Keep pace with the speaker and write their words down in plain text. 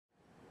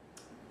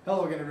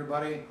Hello again,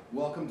 everybody.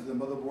 Welcome to the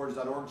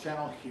Motherboards.org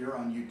channel here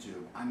on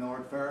YouTube. I'm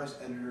Elric Ferris,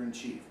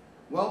 Editor-in-Chief.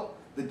 Well,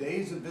 the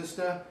days of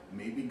Vista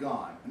may be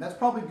gone, and that's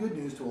probably good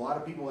news to a lot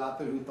of people out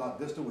there who thought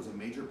Vista was a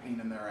major pain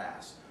in their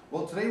ass.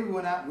 Well, today we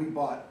went out and we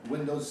bought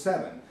Windows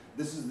 7.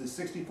 This is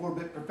the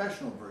 64-bit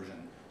professional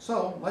version.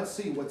 So let's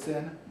see what's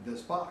in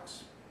this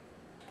box.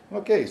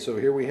 Okay, so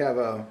here we have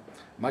a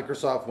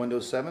Microsoft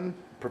Windows 7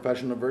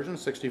 professional version,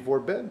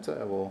 64-bit.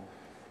 We'll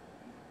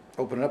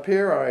open it up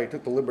here. I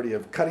took the liberty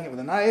of cutting it with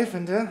a knife,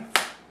 and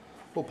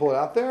we'll pull it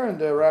out there, and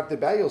right off the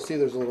bat you'll see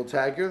there's a little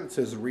tag here that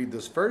says read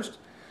this first.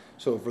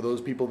 So for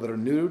those people that are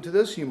new to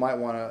this, you might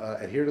want to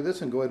adhere to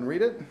this and go ahead and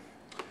read it.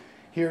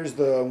 Here's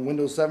the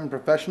Windows 7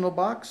 professional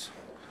box.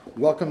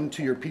 Welcome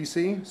to your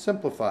PC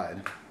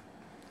simplified.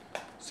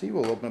 See,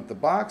 we'll open up the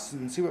box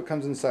and see what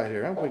comes inside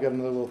here. Oh, we got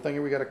another little thing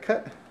here we got to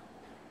cut.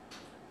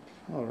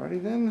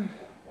 Alrighty then.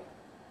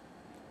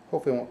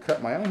 Hopefully I won't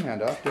cut my own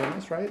hand off doing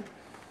this, right?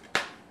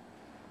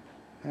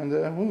 And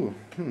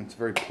it's a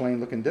very plain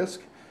looking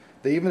disc.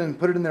 They even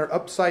put it in there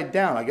upside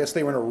down. I guess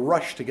they were in a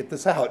rush to get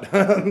this out.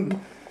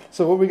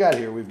 So what we got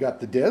here? We've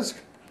got the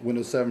disc,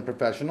 Windows 7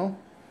 Professional.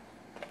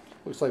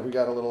 Looks like we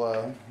got a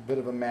little bit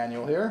of a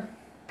manual here.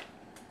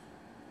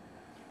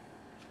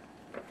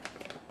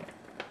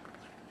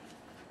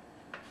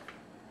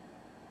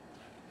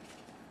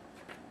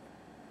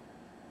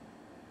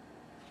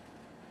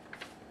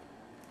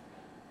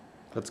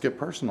 Let's get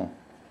personal.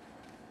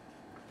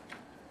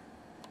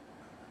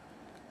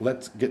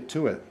 Let's get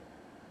to it.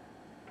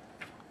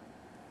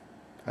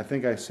 I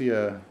think I see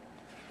a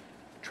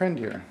trend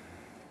here.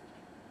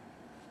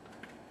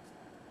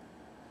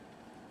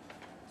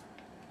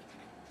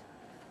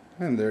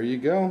 And there you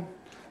go.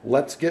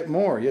 Let's get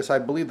more. Yes, I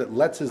believe that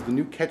let's is the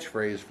new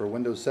catchphrase for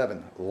Windows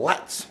 7.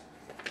 Let's.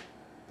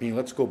 I mean,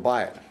 let's go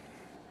buy it.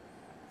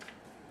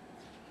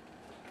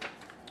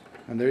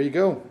 And there you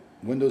go.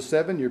 Windows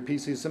 7, your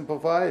PC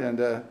simplified, and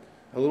a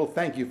little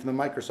thank you from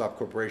the Microsoft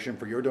Corporation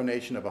for your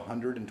donation of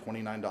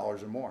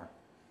 $129 or more.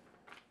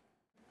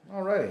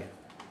 Alrighty.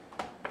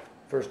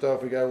 First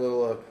off, we got a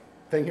little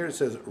thing here that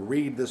says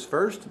read this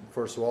first.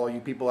 First of all, you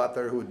people out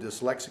there who are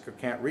dyslexic or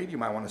can't read, you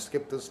might want to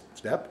skip this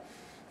step.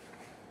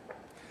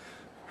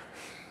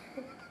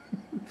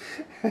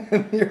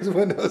 And here's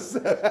Windows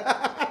 7. You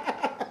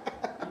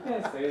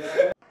can't say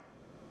that.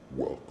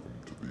 Welcome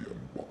to the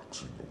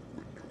unboxing of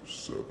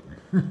Windows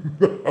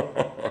 7.